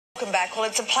Welcome back. Well,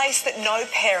 it's a place that no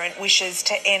parent wishes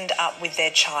to end up with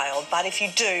their child, but if you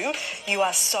do, you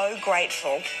are so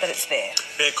grateful that it's there.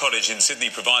 Baird Cottage in Sydney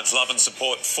provides love and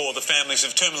support for the families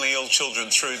of terminally ill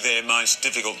children through their most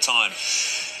difficult time.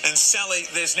 And Sally,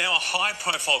 there's now a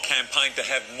high-profile campaign to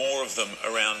have more of them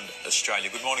around Australia.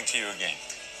 Good morning to you again.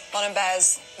 Morning,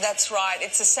 Baz. That's right.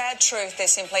 It's a sad truth. There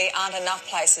simply aren't enough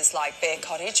places like Baird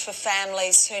Cottage for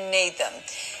families who need them.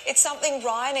 It's something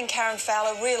Ryan and Karen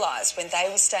Fowler realised when they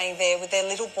were staying there with their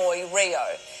little boy, Rio.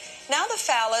 Now the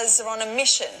Fowlers are on a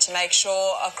mission to make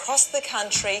sure across the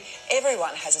country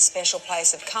everyone has a special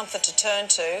place of comfort to turn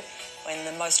to when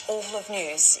the most awful of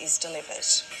news is delivered.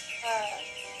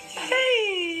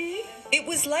 Hey! It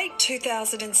was late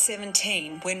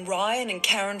 2017 when Ryan and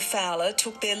Karen Fowler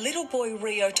took their little boy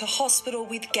Rio to hospital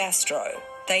with gastro.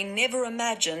 They never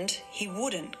imagined he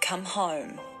wouldn't come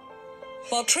home.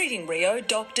 While treating Rio,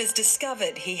 doctors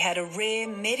discovered he had a rare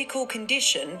medical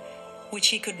condition which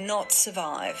he could not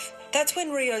survive. That's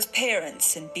when Rio's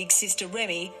parents and big sister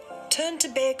Remy turned to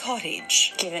Baird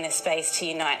Cottage. Given a space to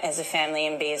unite as a family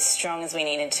and be as strong as we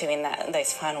needed to in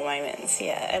those final moments,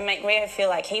 and make Rio feel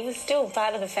like he was still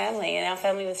part of the family and our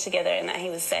family was together and that he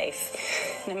was safe,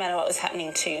 no matter what was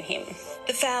happening to him.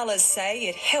 The Fowlers say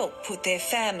it helped put their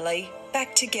family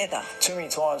back together. Too many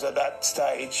times at that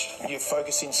stage, you're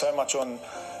focusing so much on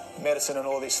medicine and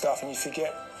all this stuff and you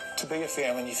forget to be a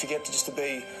family, and you forget to just to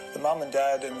be the mum and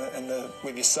dad and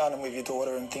with your son and with your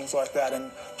daughter and things like that,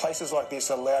 and places like this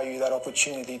allow you that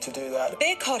opportunity to do that.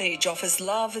 Baird Cottage offers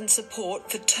love and support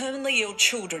for terminally ill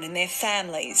children and their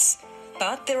families,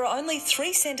 but there are only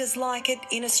 3 centres like it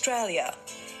in Australia.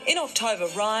 In October,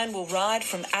 Ryan will ride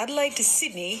from Adelaide to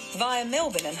Sydney via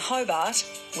Melbourne and Hobart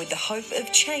with the hope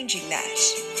of changing that.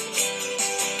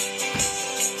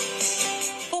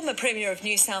 Former Premier of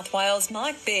New South Wales,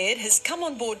 Mike Baird, has come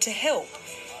on board to help.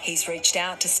 He's reached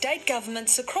out to state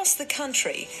governments across the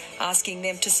country, asking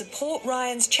them to support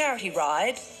Ryan's charity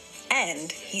ride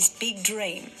and his big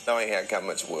dream. Knowing how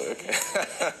governments work,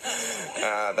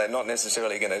 they're not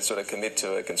necessarily going to sort of commit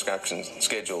to a construction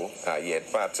schedule yet,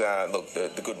 but look,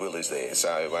 the goodwill is there,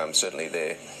 so certainly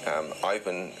they're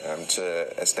open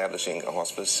to establishing a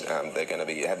hospice. They're going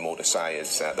to have more to say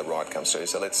as the ride comes through,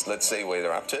 so let's see where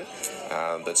they're up to,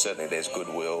 but certainly there's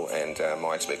goodwill, and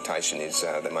my expectation is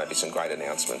there may be some great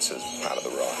announcements as part of the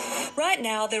ride. Right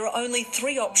now there are only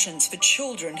 3 options for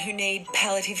children who need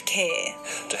palliative care.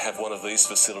 To have one of these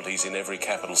facilities in every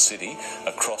capital city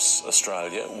across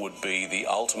Australia would be the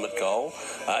ultimate goal.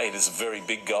 It is a very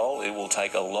big goal. It will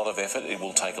take a lot of effort. It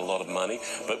will take a lot of money.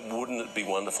 But wouldn't it be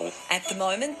wonderful? At the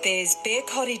moment, there's Baird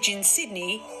Cottage in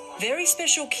Sydney, Very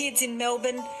Special Kids in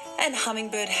Melbourne and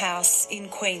Hummingbird House in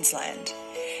Queensland.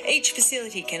 Each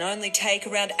facility can only take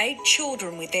around 8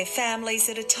 children with their families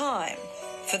at a time.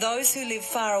 For those who live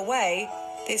far away,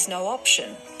 there's no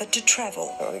option but to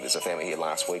travel. I think there's a family here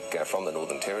last week from the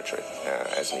Northern Territory,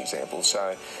 as an example.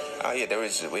 So,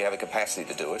 we have a capacity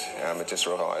to do it. It just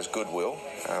requires goodwill,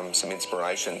 some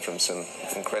inspiration from some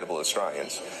incredible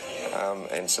Australians,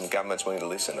 and some governments willing to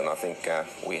listen. And I think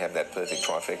we have that perfect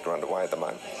trifecta underway at the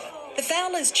moment. The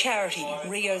Fowlers' charity,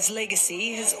 Rio's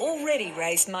Legacy, has already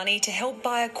raised money to help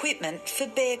buy equipment for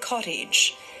Baird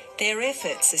Cottage. Their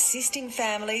efforts assisting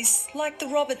families like the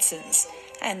Robertsons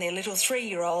and their little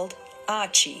 3-year-old,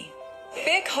 Archie.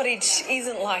 Baird Cottage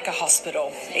isn't like a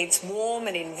hospital. It's warm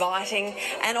and inviting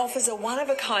and offers a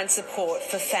one-of-a-kind support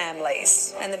for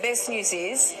families. And the best news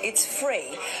is it's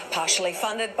free, partially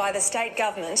funded by the state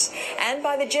government and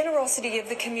by the generosity of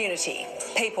the community,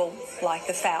 people like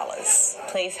the Fowlers.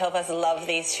 Please help us love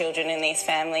these children and these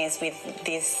families with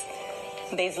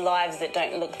these lives that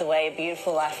don't look the way a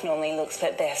beautiful life normally looks,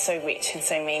 but they're so rich and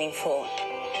so meaningful.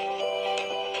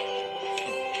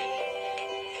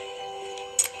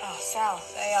 Sal,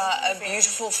 they are a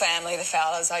beautiful family, the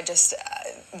Fowlers.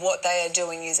 What they are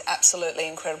doing is absolutely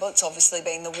incredible. It's obviously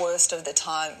been the worst of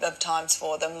times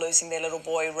for them, losing their little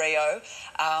boy Rio,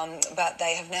 but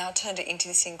they have now turned it into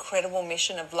this incredible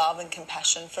mission of love and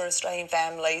compassion for Australian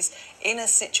families in a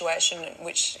situation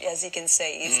which, as you can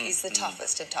see, is the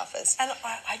toughest of toughest. And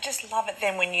I just love it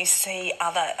then when you see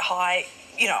other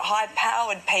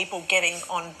high-powered people getting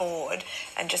on board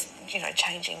and just,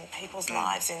 changing people's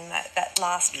lives in that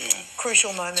last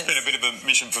crucial moment. It's been a bit of a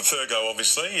mission for Fergo,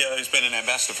 obviously, who's been an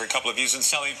ambassador for a couple of years, and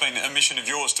Sally, it's been a mission of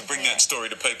yours to bring that story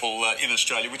to people in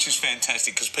Australia, which is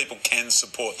fantastic because people can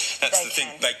support. That's the thing,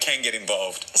 they can get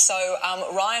involved. So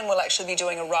Ryan will actually be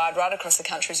doing a ride right across the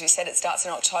country, as we said. It starts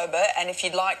in October, and if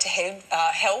you'd like to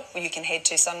help, you can head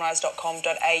to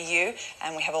sunrise.com.au,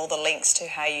 and we have all the links to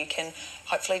how you can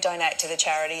hopefully donate to the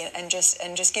charity and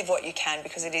just give what you can,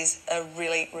 because it is a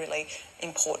really, really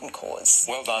important cause.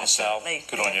 Well done, Sal. Absolutely.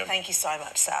 Good on you. Thank you so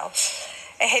much, Sal.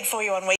 Ahead for you on